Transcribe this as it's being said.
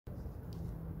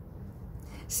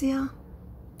See, I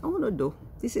want to do.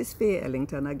 This is Fae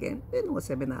Ellington again. You know,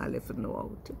 say I not left no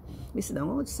out. I sit down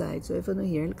outside, so if you don't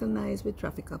hear a little noise with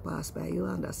traffic a pass by, you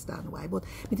understand why. But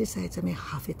I decide to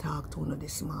have to talk to you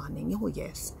this morning. Oh,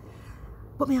 yes.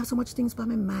 But I have so much things on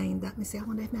my mind that I say, I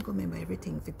wonder if I can remember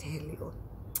everything to tell you.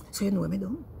 So you know what I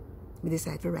do? I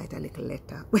decide to write a little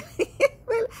letter.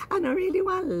 Well, I don't really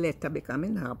want a letter because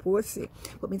I'm not pussy.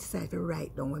 But I decide to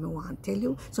write down what I want to tell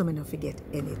you so I don't forget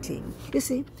anything. You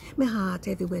see, my heart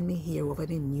heavy when I hear over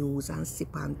the news and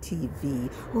sip on TV,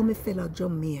 how my fellow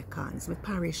Jamaicans, my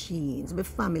Parisians, my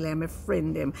family and my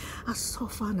friend them, I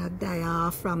suffer and I die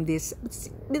off from this.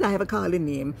 Did I ever call the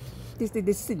name? This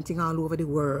thing all over the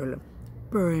world.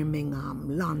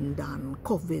 Birmingham, London,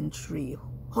 Coventry,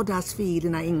 Huddersfield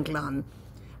in England,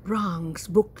 Bronx,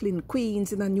 Brooklyn,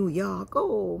 Queens in New York.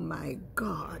 Oh my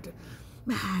God.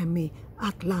 Miami,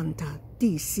 Atlanta,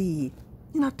 DC,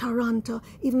 Toronto,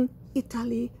 even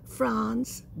Italy,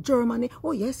 France, Germany.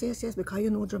 Oh yes, because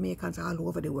you know Jamaicans all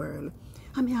over the world.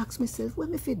 And I ask myself, what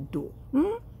if I do?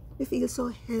 I feel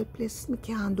so helpless, I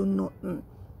can't do nothing.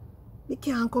 I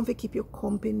can't come to keep you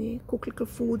company, cook little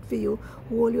food for you,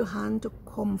 hold your hand to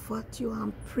comfort you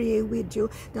and pray with you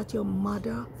that your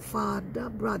mother, father,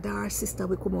 brother or sister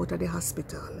will come out of the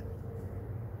hospital.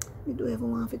 I don't ever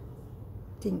want to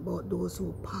think about those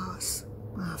who pass.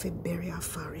 I have to bury a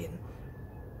foreign.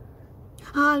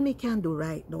 All me can do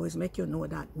right now is make you know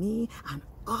that me and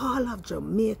all of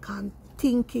Jamaican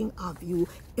thinking of you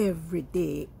every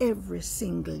day, every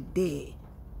single day.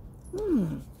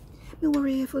 I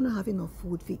worry if you don't have enough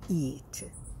food to eat.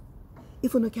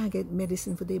 If you can't get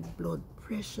medicine for the blood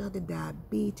pressure, the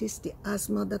diabetes, the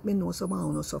asthma that me know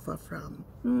someone who suffer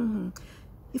from.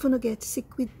 If you don't get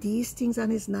sick with these things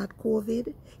and it's not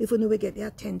COVID, if you don't get the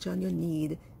attention you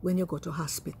need when you go to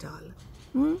hospital.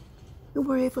 You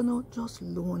worry if you're not just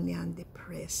lonely and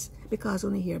depressed because you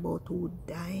only hear about who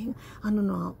dying, and you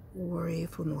not worry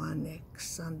if you know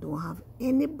next and don't have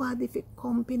anybody for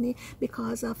company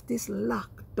because of this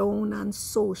lockdown and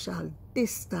social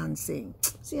distancing.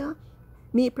 See,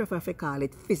 me prefer to call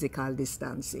it physical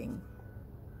distancing.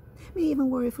 Me even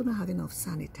worry if you don't have enough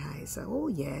sanitizer. Oh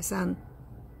yes, and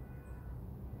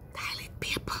toilet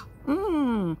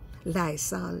paper.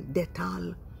 Lysol,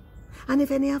 Dettol. And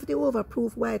if any of the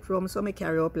overproof white rum so me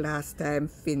carry up last time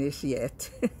finish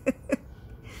yet.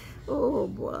 Oh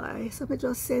boy, so me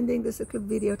just sending this little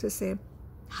video to say,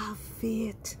 have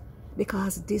faith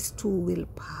because this too will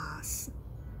pass.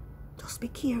 Just be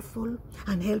careful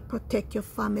and help protect your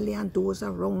family and those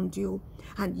around you.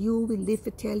 And you will live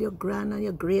to tell your grand and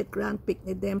your great-grand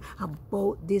picnic them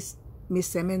about this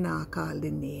seminar called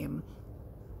the name.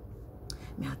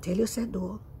 May I tell you, said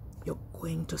though, you're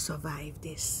going to survive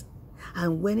this.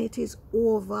 And when it is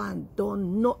over and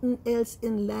done, nothing else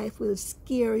in life will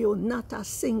scare you. Not a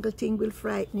single thing will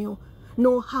frighten you.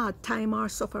 No hard time or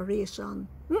sufferation.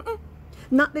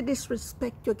 Not the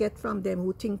disrespect you get from them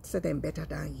who think that them better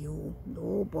than you.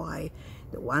 No, boy.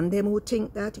 The one them who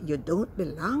think that you don't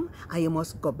belong and you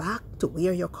must go back to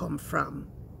where you come from.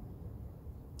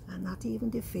 And not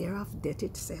even the fear of death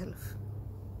itself.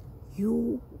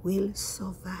 You will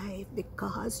survive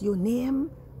because your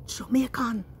name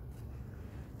Jamaican.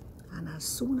 And as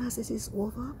soon as it is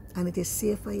over and it is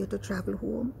safe for you to travel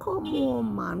home, come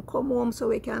home, man. Come home so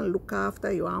we can look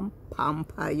after you and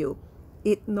pamper you.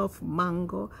 Eat enough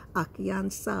mango, ackee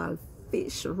and salt,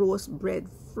 fish, roast bread,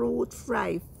 fruit,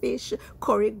 fried fish,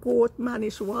 curry goat,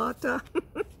 manish water.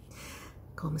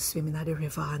 Come swimming at the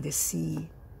river and the sea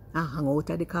and hang out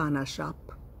at the corner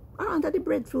shop or under the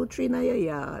breadfruit tree in your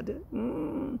yard.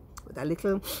 With a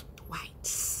little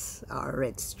white or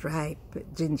red stripe,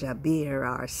 ginger beer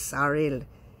or sorrel.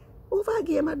 Over a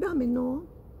game of domino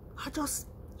or just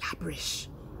labrish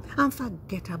and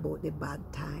forget about the bad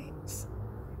times.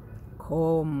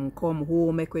 Come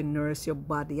home, make we nurse your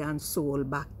body and soul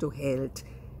back to health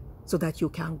so that you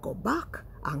can go back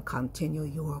and continue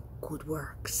your good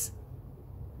works.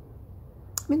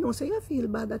 I know so you feel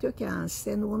bad that you can't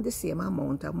send home the same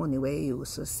amount of money where you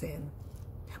used to send.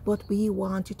 But we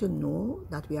want you to know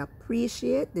that we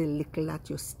appreciate the little that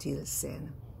you still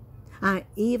send. And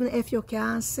even if you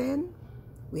can't send,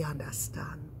 we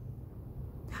understand.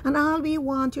 And all we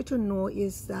want you to know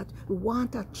is that we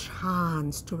want a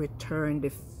chance to return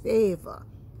the favor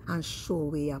and show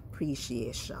we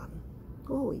appreciation.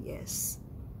 Oh yes.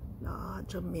 Oh,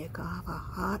 Jamaica have a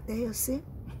heart there, you see.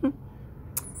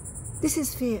 This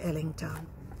is Fae Ellington.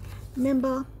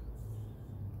 Remember,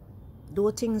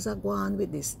 though things are going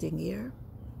with this thing here,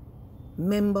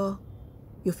 remember,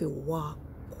 you feel walk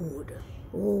good.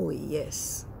 Oh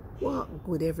yes, walk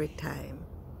good every time.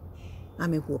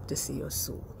 And I hope to see you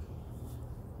soon.